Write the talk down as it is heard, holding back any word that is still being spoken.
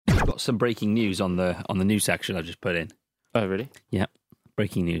got some breaking news on the news section I've just put in. Oh, really? Yeah,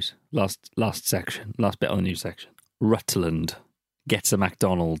 breaking news. Last section, last bit on the news section. Rutland gets a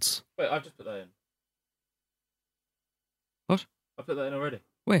McDonald's. Wait, I've just put that in. What? I put that in already.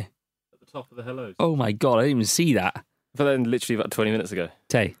 Where? At the top of the hellos. Oh my God, I didn't even see that. I put that in literally about 20 minutes ago.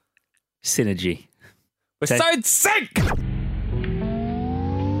 Tay, synergy. We're Tay. so in sync!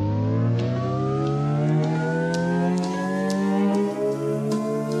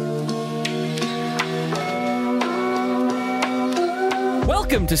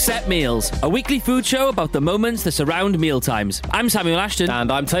 Welcome to Set Meals, a weekly food show about the moments that surround mealtimes. I'm Samuel Ashton. And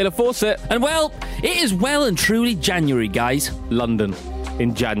I'm Taylor Fawcett. And well, it is well and truly January, guys. London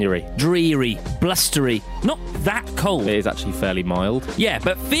in January. Dreary, blustery, not that cold. It is actually fairly mild. Yeah,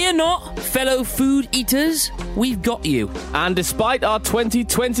 but fear not, fellow food eaters, we've got you. And despite our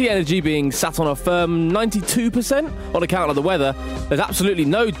 2020 energy being sat on a firm 92% on account of the weather, there's absolutely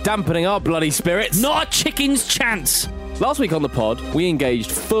no dampening our bloody spirits. Not a chicken's chance. Last week on the pod, we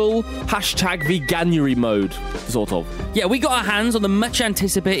engaged full #veganuary mode, sort of. Yeah, we got our hands on the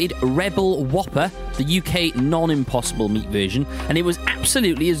much-anticipated Rebel Whopper, the UK non-impossible meat version, and it was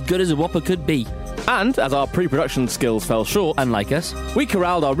absolutely as good as a Whopper could be. And, as our pre-production skills fell short, Unlike us. we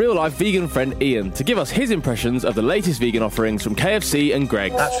corralled our real-life vegan friend Ian to give us his impressions of the latest vegan offerings from KFC and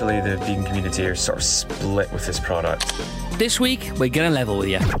Greggs. Actually, the vegan community are sort of split with this product. This week, we're going to level with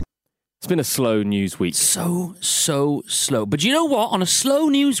you. It's been a slow news week. So slow. But you know what? On a slow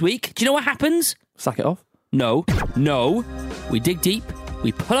news week, do you know what happens? Sack it off. No. We dig deep,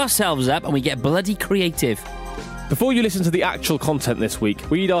 we pull ourselves up, and we get bloody creative. Before you listen to the actual content this week,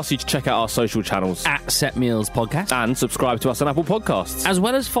 we'd ask you to check out our social channels At Set Meals Podcast. and subscribe to us on Apple Podcasts. As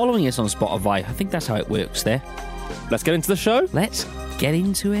well as following us on Spotify. I think that's how it works there. Let's get into the show. Let's get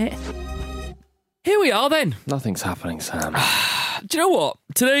into it. Here we are then. Nothing's happening, Sam. Do you know what?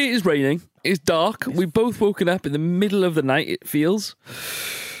 Today is raining. It's dark. We've both woken up in the middle of the night, it feels.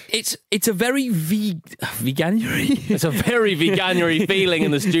 It's a very veganuary. It's a very veganuary feeling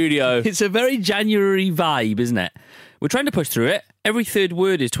in the studio. It's a very January vibe, isn't it? We're trying to push through it. Every third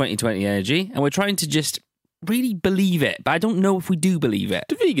word is 2020 energy, and we're trying to just really believe it. But I don't know if we do believe it.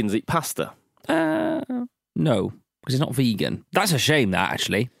 Do vegans eat pasta? No, because it's not vegan. That's a shame, that,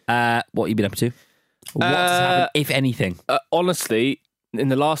 actually. What have you been up to? What's happened, if anything? Honestly, in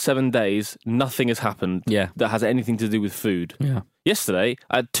the last 7 days, nothing has happened that has anything to do with food. Yeah. Yesterday,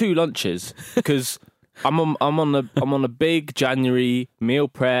 I had 2 lunches because I'm on a big January meal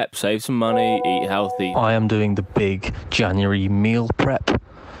prep, save some money, eat healthy. I am doing the big January meal prep.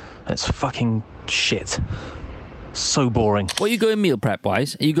 It's fucking shit. So boring. What are you going meal prep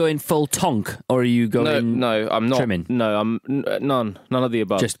wise? Are you going full tonk or are you going No, I'm not. trimming? No, I'm none of the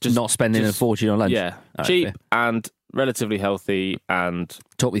above. Just not spending a fortune on lunch? Yeah, All right, cheap fair. and relatively healthy and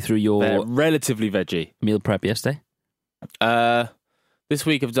Talk me through your relatively veggie. meal prep yesterday. This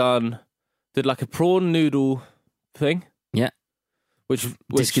week I've did like a prawn noodle thing. Yeah. Which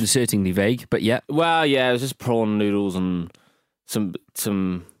Disconcertingly vague, but yeah. well, yeah, it was just prawn noodles and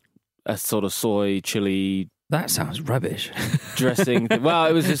some a sort of soy chili That sounds rubbish. dressing. Well,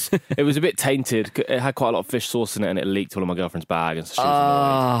 it was a bit tainted. It had quite a lot of fish sauce in it, and it leaked all of my girlfriend's bag, and so she was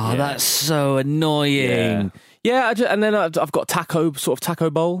annoyed. Yeah. That's so annoying. Yeah. And then I've got taco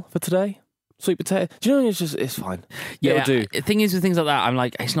bowl for today. Sweet potato. Do you know? It's fine. Yeah, It'll do. The thing is, with things like that, I'm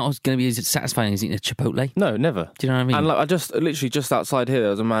like, it's not going to be as satisfying as eating a Chipotle. No, never. Do you know what I mean? And like, literally just outside here,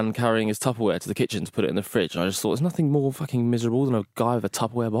 there was a man carrying his Tupperware to the kitchen to put it in the fridge, and I just thought, there's nothing more fucking miserable than a guy with a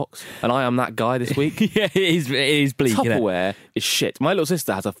Tupperware box. And I am that guy this week. Yeah, it is bleak. Tupperware is shit. My little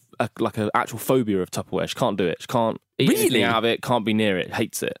sister has an actual phobia of Tupperware. She can't do it. She can't eat anything out of it. Can't be near it.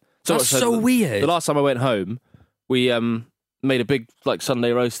 Hates it. That's so weird. The last time I went home, we made a big like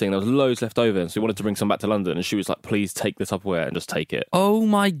Sunday roasting. There was loads left over, so we wanted to bring some back to London. And she was like, "Please take the Tupperware and just take it." Oh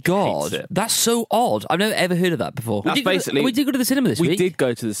my Hates God, it. that's so odd. I've never ever heard of that before. That's we did go to the cinema this week. We did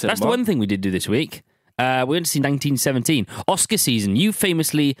go to the cinema. That's the one thing we did do this week. We went to see 1917 Oscar season. You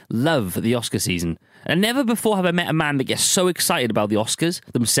famously love the Oscar season, and never before have I met a man that gets so excited about the Oscars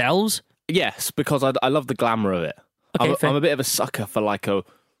themselves. Yes, because I love the glamour of it. Okay, fair. I'm a bit of a sucker for like a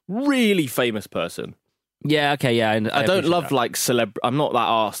really famous person. Yeah, okay, yeah. I don't love like I'm not that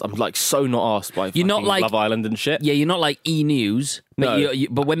arsed. I'm like so not arsed by You're not fucking like Love Island and shit. Yeah, you're not like E! News, but, No.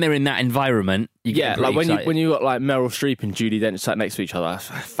 but when they're in that environment, you get like when excited. you got like Meryl Streep and Judi Dench sat next to each other, that's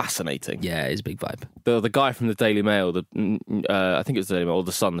fascinating. Yeah, it's a big vibe. The guy from the Daily Mail, I think it was the Daily Mail, or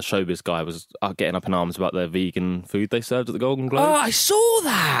the Sun, the showbiz guy, was getting up in arms about their vegan food they served at the Golden Globes. Oh, I saw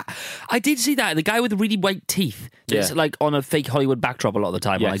that. I did see that. The guy with the really white teeth. So Yeah. It's like on a fake Hollywood backdrop a lot of the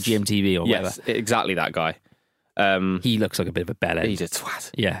time, on like Yes. GMTV or whatever. Yes, exactly that guy. He looks like a bit of a bellend. He's a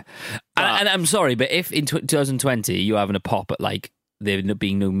twat. Yeah. And I'm sorry, but if in 2020 you're having a pop at like there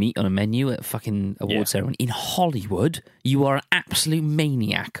being no meat on a menu at a fucking award ceremony, in Hollywood, you are an absolute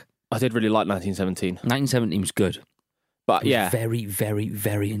maniac. I did really like 1917. 1917 was good. But yeah. Very, very,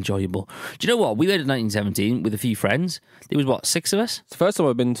 very enjoyable. Do you know what? We went to 1917 with a few friends. There was, 6 of us? It's the first time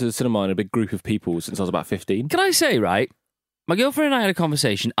I've been to the cinema in a big group of people since I was about 15. Can I say, right? My girlfriend and I had a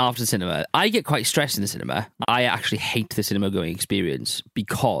conversation after the cinema. I get quite stressed in the cinema. I actually hate the cinema going experience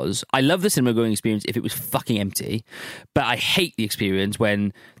because I love the cinema going experience if it was fucking empty, but I hate the experience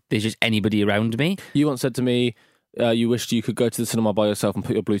when there's just anybody around me. You once said to me, you wished you could go to the cinema by yourself and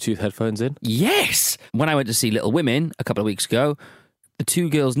put your Bluetooth headphones in. Yes! When I went to see Little Women a couple of weeks ago, the 2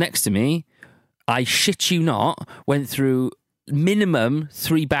 girls next to me, I shit you not, went through minimum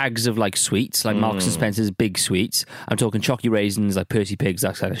 3 bags of like sweets, like Marks and Spencer's big sweets. I'm talking chalky raisins, like Percy Pigs,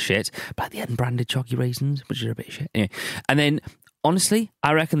 that kind of shit. But like the unbranded chalky raisins, which are a bit of shit. Anyway. And then, honestly,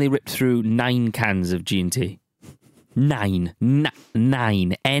 I reckon they ripped through 9 cans of G&T. 9.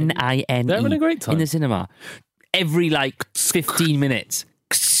 N-I-N-E. They're having a great time. In the cinema. Every like 15 minutes.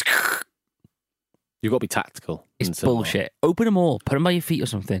 You've got to be tactical. It's bullshit. Open them all. Put them by your feet or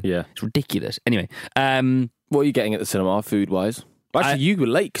something. Yeah. It's ridiculous. Anyway. What are you getting at the cinema, food-wise? Actually, you were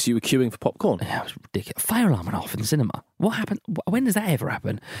late because you were queuing for popcorn. Yeah, it was ridiculous. Fire alarm went off in the cinema. What happened? When does that ever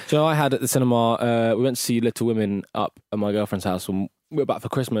happen? So I had at the cinema, we went to see Little Women up at my girlfriend's house when we were back for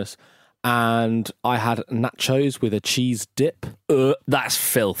Christmas, and I had nachos with a cheese dip. That's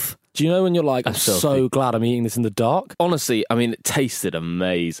filth. Do you know when you're like, I'm filthy. so glad I'm eating this in the dark? Honestly, I mean, it tasted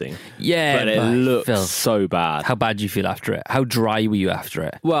amazing. Yeah, but it looked filth. so bad. How bad do you feel after it? How dry were you after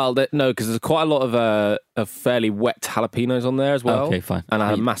it? Well, no, because there's quite a lot of fairly wet jalapenos on there as well. Okay, fine. And I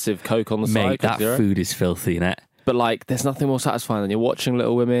had a massive Coke on the side. Mate, that Coke Zero. food is filthy, innit? But like, there's nothing more satisfying than you're watching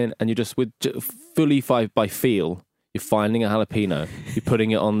Little Women and you're just fully by feel. You're finding a jalapeno, you're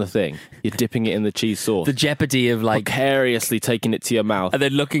putting it on the thing, you're dipping it in the cheese sauce. The jeopardy of like... Vicariously taking it to your mouth. And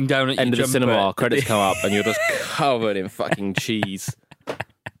then looking down at End your of the jumper. cinema, credits come up and you're just covered in fucking cheese.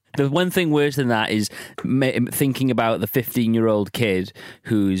 The one thing worse than that is thinking about the 15-year-old kid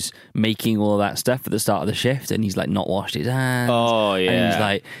who's making all that stuff at the start of the shift and he's like not washed his hands. Oh, yeah. And he's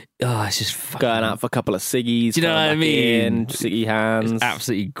like, it's just fucking... Going out for a couple of ciggies. Do you know what I mean? Ciggy hands. It's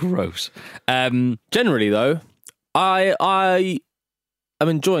absolutely gross. Generally, though, I am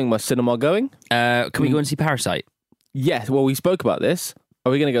enjoying my cinema going. Can we go and see Parasite? Yes, well, we spoke about this.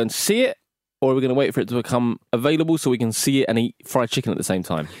 Are we going to go and see it? Or are we going to wait for it to become available so we can see it and eat fried chicken at the same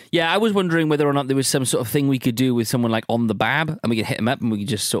time? Yeah, I was wondering whether or not there was some sort of thing we could do with someone like on the Bab and we could hit him up and we could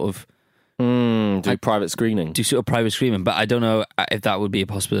just sort of... do private screening. Do sort of private screening, but I don't know if that would be a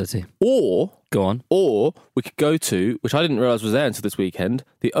possibility. Or... Go on. Or we could go to, which I didn't realise was there until this weekend,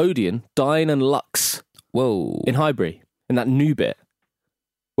 the Odeon Dine and Lux Whoa. in Highbury, in that new bit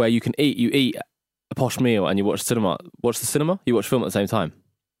where you eat a posh meal and you watch the cinema. Watch the cinema? You watch film at the same time.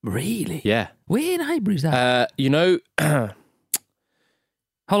 Really? Yeah. Where in Highbury is that? You know...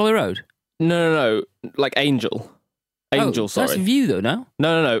 Holloway Road? No. Like Angel. Sorry. That's View though, no?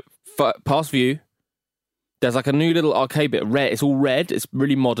 No. Past View. There's like a new little arcade bit. Red. It's all red. It's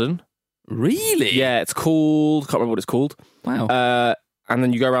really modern. Really? Yeah, it's called... Can't remember what it's called. Wow. And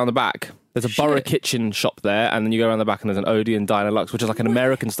then you go around the back. There's a Shit. Borough Kitchen shop there, and then you go around the back and there's an Odeon Dine Lux, which is like an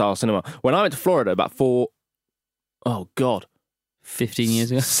American-style cinema. When I went to Florida about 15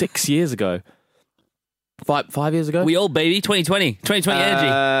 years ago? 6 years ago. 5 years ago? We old, baby. 2020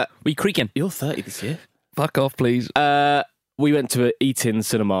 energy. We creaking. You're 30 this year. Fuck off, please. We went to an eat-in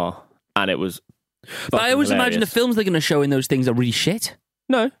cinema, and it was But I always imagine the hilarious. films they're going to show in those things are really shit.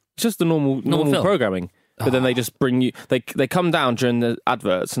 No, it's just the normal film. programming. But then they just bring you... They come down during the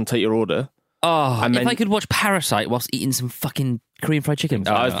adverts and take your order. Oh, And if then- I could watch Parasite whilst eating some fucking Korean fried chicken.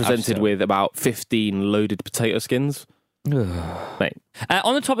 I was presented with about 15 loaded potato skins. Mate.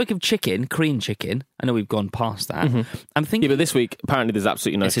 On the topic of chicken, Korean chicken, I know we've gone past that. I'm thinking... Yeah, but this week, apparently there's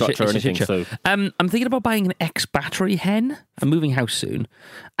absolutely no It's a shit- structure or it's a anything. shit So show. I'm thinking about buying an ex-battery hen. I'm moving house soon,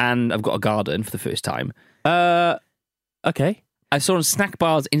 and I've got a garden for the first time. okay. I saw on Snack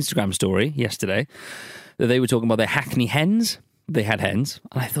Bar's Instagram story yesterday that they were talking about their Hackney hens. They had hens,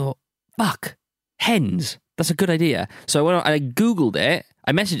 and I thought, fuck, hens. That's a good idea. So when I Googled it,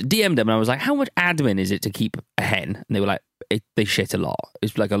 I DM'd them, and I was like, how much admin is it to keep a hen? And they were like, they shit a lot.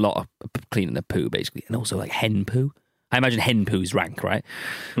 It's like a lot of cleaning the poo, basically, and also like hen poo. I imagine hen poo's rank, right?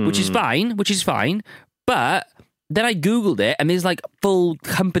 Which is fine, but then I Googled it, and there's like full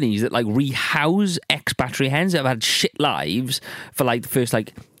companies that like rehouse ex-battery hens that have had shit lives for like the first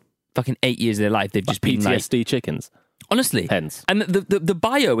like fucking 8 years of their life. They've just been like, PTSD chickens. honestly, Hens. And the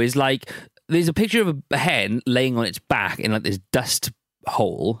bio is like there's a picture of a hen laying on its back in like this dust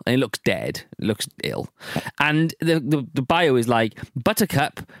hole, and it looks dead. It looks ill. And the bio is like,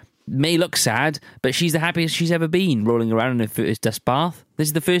 Buttercup may look sad, but she's the happiest she's ever been, rolling around in her first dust bath. This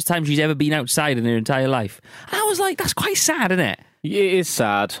is the first time she's ever been outside in her entire life. I was like, that's quite sad, isn't it? It is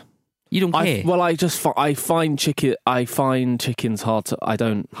sad. You don't care. I find chickens hard to.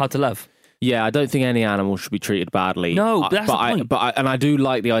 Hard to love. Yeah, I don't think any animal should be treated badly. No, that's the point. I do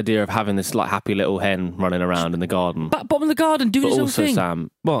like the idea of having this like happy little hen running around in the garden. But bottom of the garden, doing But its own also, thing. Sam,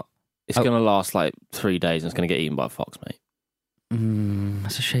 What? it's going to last like 3 days and it's going to get eaten by a fox, mate.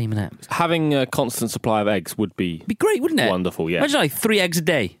 That's a shame, isn't it? Having a constant supply of eggs would be It'd be great, wouldn't it? wonderful, yeah. Imagine like 3 eggs a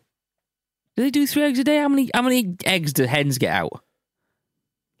day. Do they do 3 eggs a day? How many eggs do hens get out?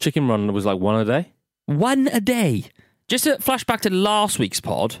 Chicken run was like 1 a day. 1 a day. Just a flashback to last week's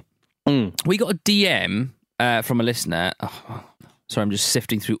pod. We got a DM from a listener. Oh, sorry, I'm just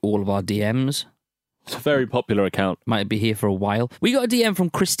sifting through all of our DMs. It's a very popular account. Might be here for a while. We got a DM from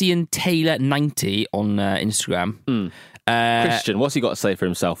Christian Taylor 90 on Instagram. Christian, what's he got to say for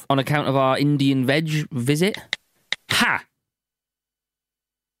himself? On account of our Indian veg visit. Ha!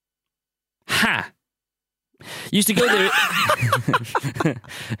 Used to go there.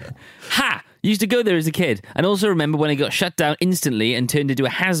 Ha! Used to go there as a kid, and also remember when it got shut down instantly and turned into a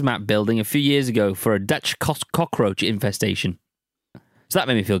hazmat building a few years ago for a Dutch cockroach infestation. So that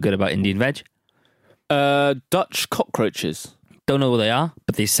made me feel good about Indian veg. Dutch cockroaches. Don't know what they are,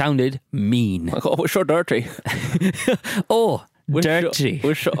 but they sounded mean. Oh, we're so dirty. Oh, We're dirty.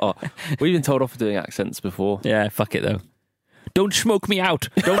 We've been told off for doing accents before. Yeah, fuck it though. Don't smoke me out.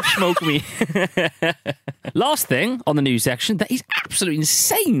 Don't smoke me. Last thing on the news section that is absolutely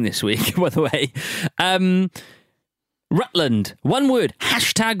insane this week, by the way. Rutland. One word.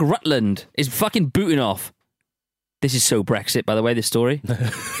 Hashtag Rutland is fucking booting off. This is so Brexit, by the way, this story.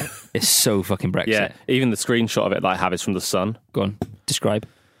 It's so fucking Brexit. Yeah, even the screenshot of it that I have is from The Sun. Go on, describe.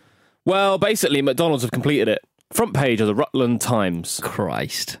 Well, basically, McDonald's have completed it. Front page of the Rutland Times.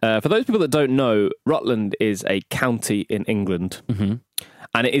 Christ. For those people that don't know, Rutland is a county in England. Mm-hmm.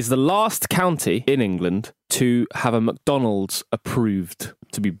 And it is the last county in England to have a McDonald's approved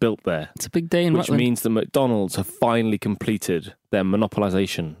to be built there. It's a big day in Which Rutland. means that McDonald's have finally completed their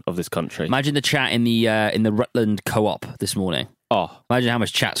monopolisation of this country. Imagine the chat in the Rutland co-op this morning. Oh. Imagine how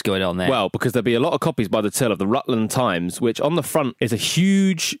much chat's going on there. Well, because there'll be a lot of copies by the till of the Rutland Times, which on the front is a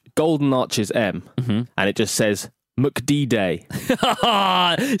huge Golden Arches M, and it just says McD Day.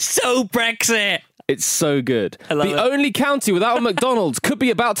 So Brexit. It's so good. The only county without a McDonald's could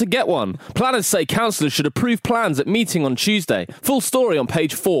be about to get one. Planners say councillors should approve plans at meeting on Tuesday. Full story on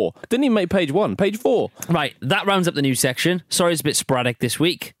page 4. Didn't even make page 1, page 4. Right, that rounds up the news section. Sorry it's a bit sporadic this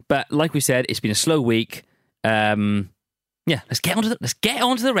week, but like we said, it's been a slow week. Yeah, let's get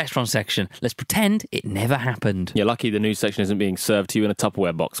onto the restaurant section. Let's pretend it never happened. You're lucky the news section isn't being served to you in a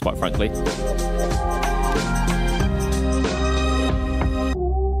Tupperware box, quite frankly.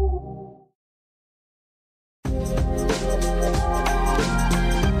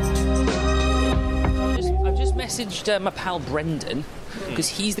 I've just messaged my pal Brendan, because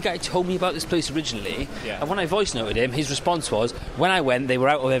he's the guy who told me about this place originally. Yeah. And when I voice noted him, his response was, when I went, they were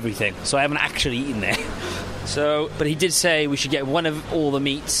out of everything, so I haven't actually eaten there. So, but he did say we should get one of all the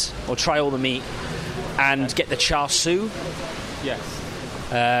meats, or try all the meat, and get the char siu. Yes.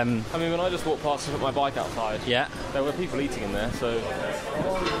 I mean, when I just walked past and put my bike outside, Yeah. there were people eating in there, so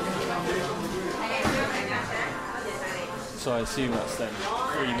I assume that's then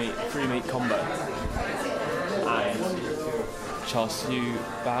free meat combo. And char siu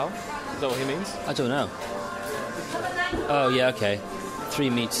bao? Is that what he means? I don't know. Oh, yeah, okay. 3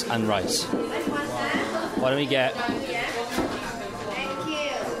 meats and rice. Why don't we get...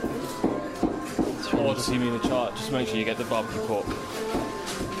 Or does he mean the char? Just make sure you get the barbecue pork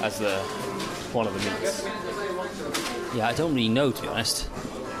as one of the meats. Yeah, I don't really know, to be honest.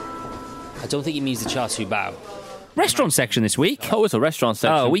 I don't think he means the char siu bao. Restaurant section this week. Oh, it's a restaurant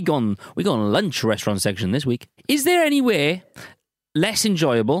section. Oh, we gone lunch restaurant section this week. Is there anywhere less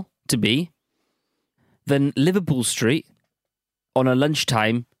enjoyable to be than Liverpool Street on a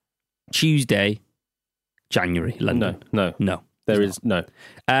lunchtime Tuesday, January, London? No. There is no.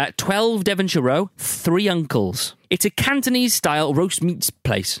 12 Devonshire Row, 3 Uncles. It's a Cantonese-style roast meats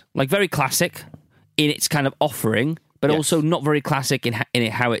place. Like, very classic in its kind of offering, but Yes. also not very classic in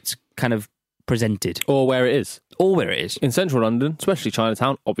it how it's kind of presented. Or where it is. Or where it is. In central London, especially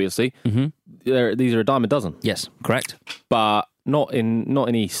Chinatown, obviously, these are a dime a dozen. Yes, correct. But not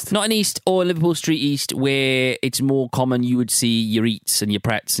in East. Not in East or Liverpool Street East, where it's more common you would see your Eats and your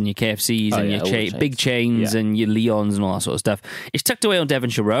Pretz and your KFCs and your all the chains. big chains and your Leons and all that sort of stuff. It's tucked away on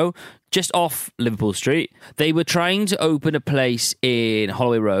Devonshire Row, just off Liverpool Street. They were trying to open a place in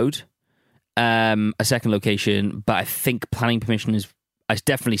Holloway Road, a second location, but I think planning permission is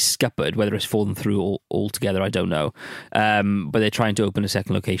definitely scuppered. Whether it's fallen through altogether, I don't know. But they're trying to open a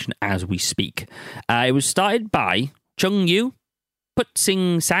second location as we speak. It was started by Chung Yu, Put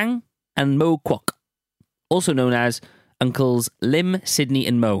Sing Sang, and Mo Kwok, also known as Uncles Lim, Sydney,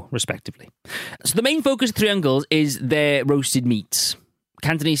 and Mo, respectively. So the main focus of Three Uncles is their roasted meats.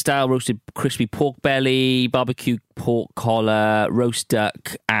 Cantonese-style roasted crispy pork belly, barbecue pork collar, roast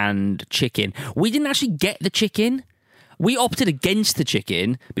duck, and chicken. We didn't actually get the chicken. We opted against the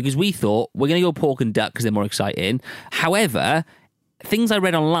chicken because we thought we're going to go pork and duck because they're more exciting. However, things I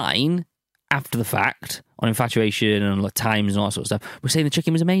read online after the fact on Infatuation and on Times and all that sort of stuff were saying the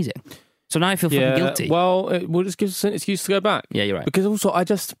chicken was amazing. So now I feel fucking guilty. Well, it will just give us an excuse to go back. Yeah, you're right. Because also,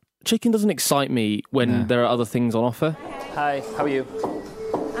 chicken doesn't excite me when there are other things on offer. Hi, how are you?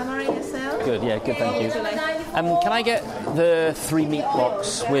 I'm alright, yourself? Good, yeah, good, thank you. Can I get the 3 meat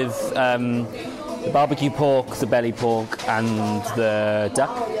box with the barbecue pork, the belly pork, and the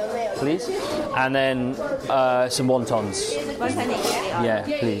duck, please? And then some wontons. Yeah,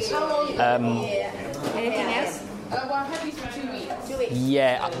 please. Anything else?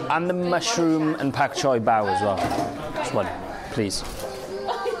 Yeah, and the mushroom and pak choi bao as well. Just one, please. So,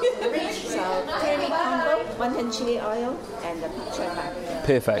 3 meat combo, wonton chili oil, and the pak choy bao.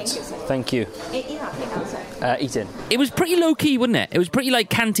 Perfect. Thank you. Eat in. It was pretty low key, wasn't it? It was pretty like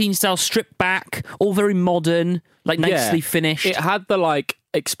canteen style, stripped back, all very modern, like nicely finished. It had the like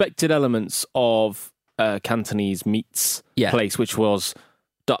expected elements of Cantonese meats place, which was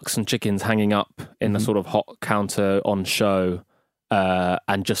ducks and chickens hanging up in a sort of hot counter on show,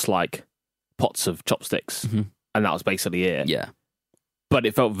 and just like pots of chopsticks, and that was basically it. Yeah. But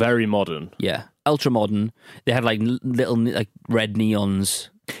it felt very modern. Yeah. Ultra modern. They had like little like red neons.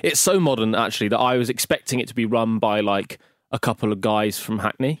 It's so modern actually that I was expecting it to be run by like a couple of guys from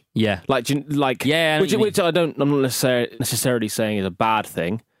Hackney. Yeah. Which I'm not necessarily saying is a bad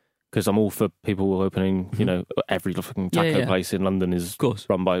thing, because I'm all for people opening, every fucking taco place in London is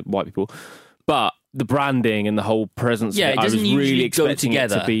run by white people. But the branding and the whole presence of it, I was really expecting it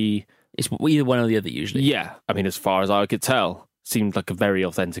to be... It's either one or the other usually. Yeah. I mean, as far as I could tell, seemed like a very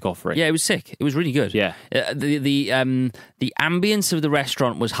authentic offering. Yeah, it was sick. It was really good. Yeah. The ambience of the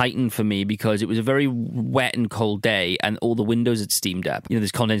restaurant was heightened for me because it was a very wet and cold day and all the windows had steamed up.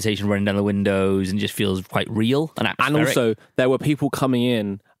 There's condensation running down the windows and it just feels quite real and atmospheric. And also, there were people coming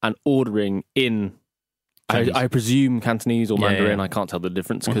in and ordering in... I presume Cantonese or Mandarin. Yeah. I can't tell the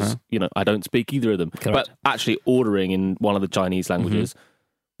difference because, I don't speak either of them. Correct. But actually ordering in one of the Chinese languages,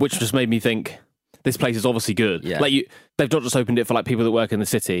 which just made me think... This place is obviously good. Yeah. Like they've not just opened it for like people that work in the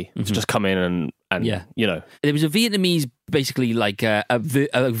city to just come in and There was a Vietnamese, basically like a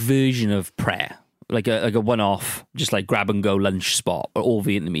version of prayer, like a one-off, just like grab and go lunch spot, all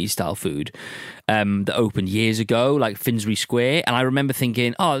Vietnamese style food that opened years ago, like Finsbury Square. And I remember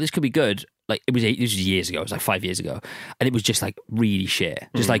thinking, oh, this could be good. Like this was years ago. It was like 5 years ago, and it was just like really shit,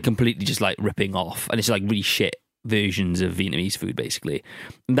 just like completely just like ripping off, and it's like really shit versions of Vietnamese food, basically.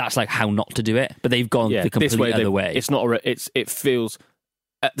 And that's like how not to do it, but they've gone the completely other way. It's not. It feels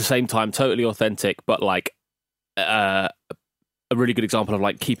at the same time totally authentic, but like a really good example of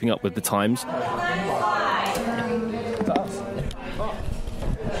like keeping up with the times.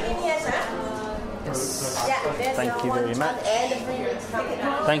 Thank you very much.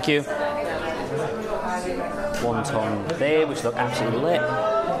 Thank you. Wonton there, which look absolutely lit.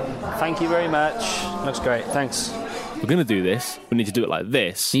 Thank you very much. Looks great. Thanks. We're going to do this. We need to do it like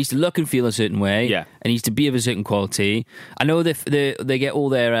this. It needs to look and feel a certain way. Yeah. It needs to be of a certain quality. I know they get all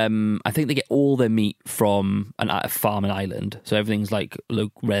their... I think they get all their meat from a farm in Ireland. So everything's like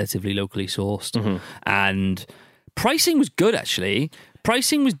relatively locally sourced. And pricing was good, actually.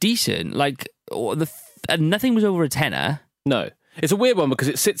 Pricing was decent. Like, nothing was over a tenner. No. It's a weird one because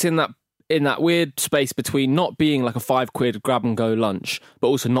it sits in that weird space between not being like a £5 grab and go lunch, but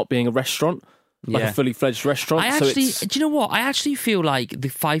also not being a restaurant, like a fully fledged restaurant. Do you know what? I actually feel like the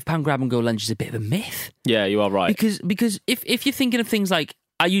 £5 grab and go lunch is a bit of a myth. Yeah, you are right. Because if you're thinking of things like,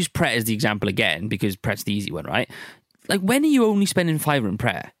 I use Pret as the example again because Pret's the easy one, right? Like, when are you only spending £5 in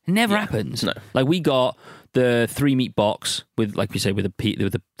Pret? It never happens. No. Like, we got the 3 meat box with, like we say, with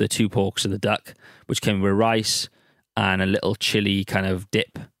the 2 porks and the duck, which came with rice and a little chili kind of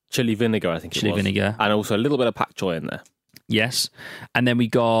dip. Chili vinegar, I think chili vinegar. And also a little bit of pak choy in there. Yes. And then we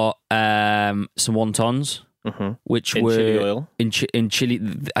got some wontons, which in were chili oil. in chili.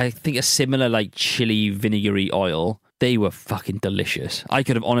 I think a similar like chili vinegary oil. They were fucking delicious. I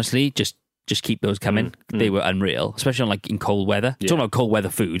could have honestly just keep those coming. They were unreal, especially on like in cold weather. Talking about cold weather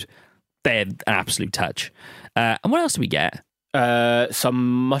food, they're an absolute touch. And what else do we get?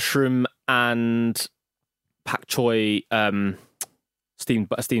 Some mushroom and pak choi steamed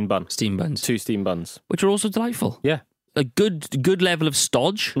bun. Steamed buns. 2 steamed buns. Which are also delightful. Yeah. A good level of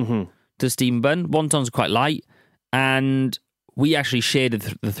stodge to steamed bun. Wontons are quite light. And we actually shared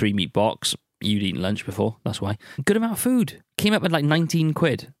the 3 meat box. You'd eaten lunch before, that's why. Good amount of food. Came up with like 19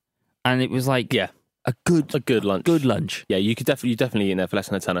 quid. And it was like a good lunch. Good lunch. Yeah, you definitely eat in there for less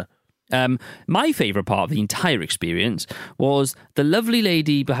than a tenner. My favourite part of the entire experience was the lovely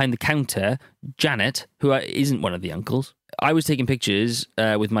lady behind the counter, Janet, who isn't one of the uncles. I was taking pictures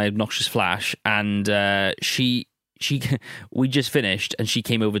with my obnoxious flash, and we just finished, and she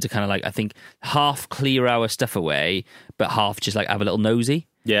came over to kind of like, I think, half clear our stuff away, but half just like have a little nosy.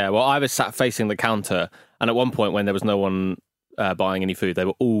 Yeah, well, I was sat facing the counter, and at one point when there was no one buying any food, they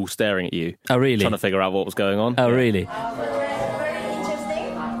were all staring at you. Oh, really? Trying to figure out what was going on. Oh, really? Very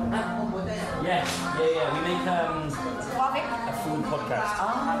interesting. Yeah. We make a food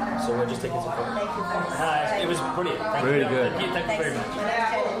podcast. So we're just taking some food. Thank you very much. It was brilliant. Thank Really you. good. Thank you very much.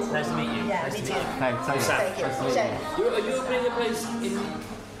 Nice to meet you. Yeah, nice me to too. meet you. Thanks. Thank you. Are you opening a place in...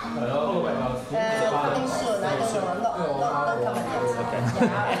 Opening soon. I don't know. Not coming yet.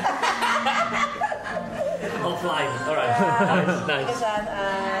 Offline. All right. Nice. Because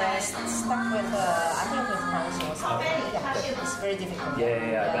I'm stuck with, I think with council or something. Yeah, it's very difficult.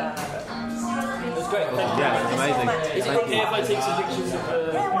 Yeah, I bet. That's great. Thank you. Yeah, it's amazing. Is it okay if I take some pictures of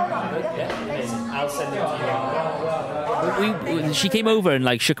amazing. I'll send them to you. She came over and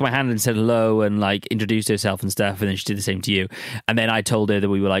like shook my hand and said hello and like introduced herself and stuff, and then she did the same to you. And then I told her that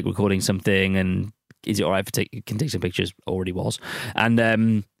we were like recording something, and is it all right if I can take some pictures? Already was.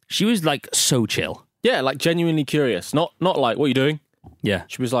 And she was like so chill. Yeah, like genuinely curious. Not like, what are you doing? Yeah.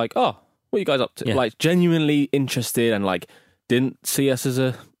 She was like, oh, what are you guys up to? Yeah. Like genuinely interested, and like didn't see us as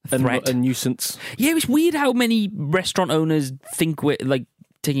a nuisance. Yeah, it's weird how many restaurant owners think we're like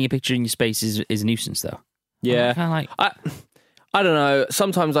taking a picture in your space is a nuisance, though. Yeah, I don't know.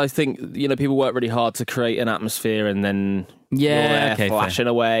 Sometimes I think people work really hard to create an atmosphere, and then you're there flashing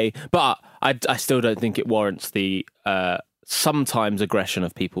away. But I still don't think it warrants the sometimes aggression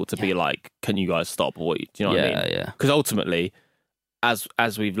of people to be like, "Can you guys stop?" Or do you know what I mean? Yeah. Because ultimately, as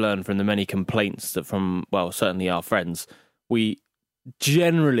we've learned from the many complaints from certainly our friends, we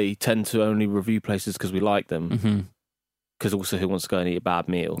generally tend to only review places because we like them. Because also, who wants to go and eat a bad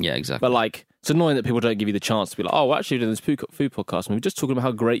meal? Yeah, exactly. But like, it's annoying that people don't give you the chance to be like, oh, we're actually doing this food podcast, and we're just talking about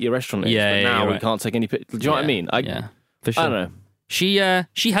how great your restaurant is. Yeah, but now we right. can't take any pictures. Do you know what I mean? Yeah, for sure. I don't know.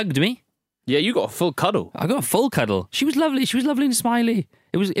 She hugged me. Yeah, you got a full cuddle. I got a full cuddle. She was lovely. She was lovely and smiley.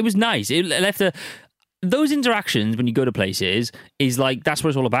 It was nice. It left those interactions when you go to places is like, that's what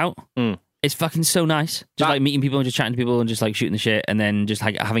it's all about. It's fucking so nice. Just like meeting people and just chatting to people and just like shooting the shit, and then just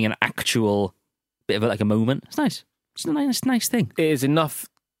like having an actual bit of like a moment. It's nice. It's a nice thing. It is enough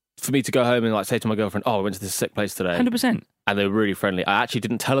for me to go home and like say to my girlfriend, oh, I went to this sick place today. 100%. And they were really friendly. I actually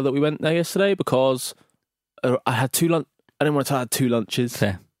didn't tell her that we went there yesterday because I had I didn't want to tell her I had 2 lunches.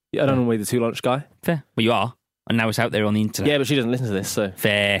 Fair. Yeah, I don't want to be the 2 lunch guy. Fair. Well, you are. And now it's out there on the internet. Yeah, but she doesn't listen to this, so.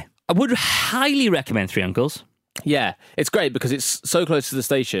 Fair. I would highly recommend Three Uncles. Yeah, it's great because it's so close to the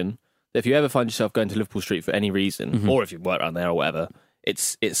station that if you ever find yourself going to Liverpool Street for any reason, or if you work around there or whatever,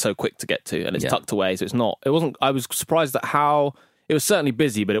 it's so quick to get to, and it's tucked away, so I was surprised at how, it was certainly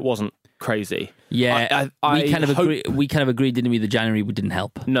busy, but it wasn't crazy. Yeah, we kind of agreed, didn't we, that January didn't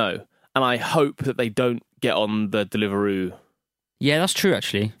help. No, and I hope that they don't get on the Deliveroo Yeah, that's true,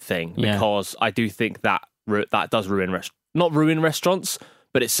 actually. thing, because I do think that does not ruin restaurants,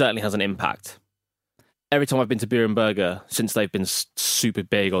 but it certainly has an impact. Every time I've been to Beer and Burger, since they've been super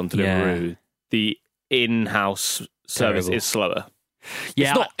big on Deliveroo, the in-house service is slower.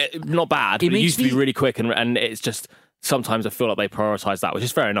 Yeah, it's not bad, but it used to be really quick, and it's just, sometimes I feel like they prioritise that, which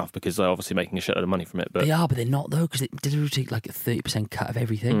is fair enough because they're obviously making a shitload of money from it. But they are, but they're not though, because Deliveroo take like a 30% cut of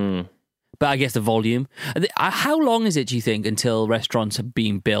everything. But I guess the volume. How long is it, do you think, until restaurants are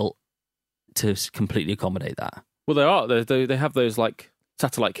being built to completely accommodate that? Well, they have those like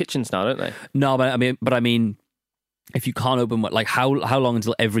satellite kitchens now, don't they? No, but I mean, if you can't open, like how long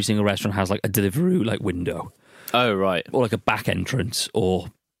until every single restaurant has like a Deliveroo like window? Oh, right. Or like a back entrance or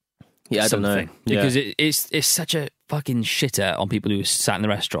I something. don't know. Yeah. Because it's such a fucking shitter on people who sat in the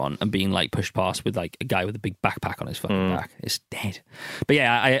restaurant and being like pushed past with like a guy with a big backpack on his fucking back. It's dead. But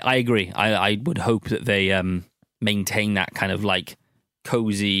yeah, I agree. I would hope that they maintain that kind of like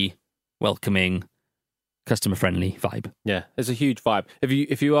cozy, welcoming customer friendly vibe. Yeah, it's a huge vibe.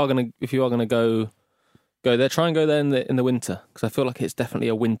 If you are gonna go there, try and go there in the winter, because I feel like it's definitely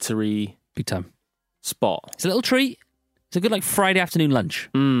a wintry big time spot. It's a little treat. It's a good like Friday afternoon lunch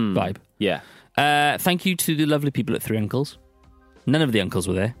vibe. Yeah. Thank you to the lovely people at Three Uncles. None of the uncles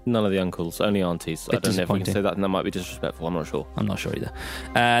were there. None of the uncles, only aunties. I don't know if we can say that, and that might be disrespectful. I'm not sure. I'm not sure either.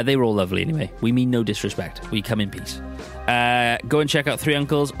 They were all lovely anyway. We mean no disrespect. We come in peace. Go and check out Three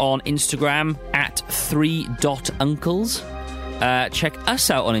Uncles on Instagram at 3.uncles. Check us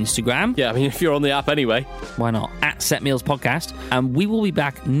out on Instagram. Yeah, I mean, if you're on the app anyway. Why not? At Set Meals Podcast. And we will be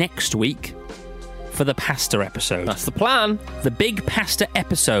back next week for the pasta episode. That's the plan. The big pasta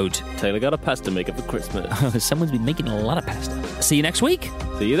episode. Taylor got a pasta maker for Christmas. Someone's been making a lot of pasta. See you next week.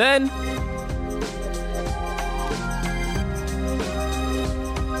 See you then.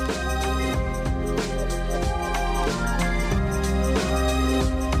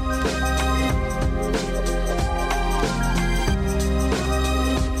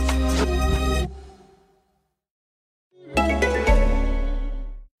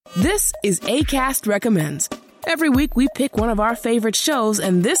 This is Acast Recommends. Every week we pick one of our favorite shows,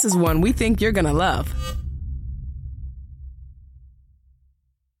 and this is one we think you're gonna love.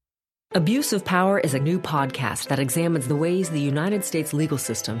 Abuse of Power is a new podcast that examines the ways the United States legal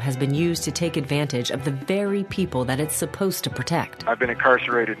system has been used to take advantage of the very people that it's supposed to protect. I've been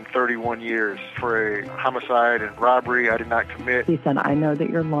incarcerated in 31 years for a homicide and robbery I did not commit. He said, I know that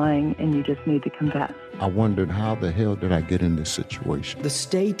you're lying and you just need to confess. I wondered, how the hell did I get in this situation? The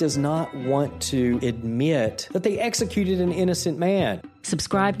state does not want to admit that they executed an innocent man.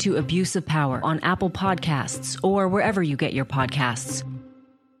 Subscribe to Abuse of Power on Apple Podcasts or wherever you get your podcasts.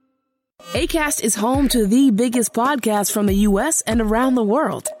 Acast is home to the biggest podcasts from the U.S. and around the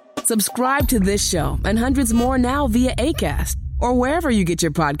world. Subscribe to this show and hundreds more now via Acast or wherever you get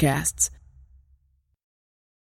your podcasts.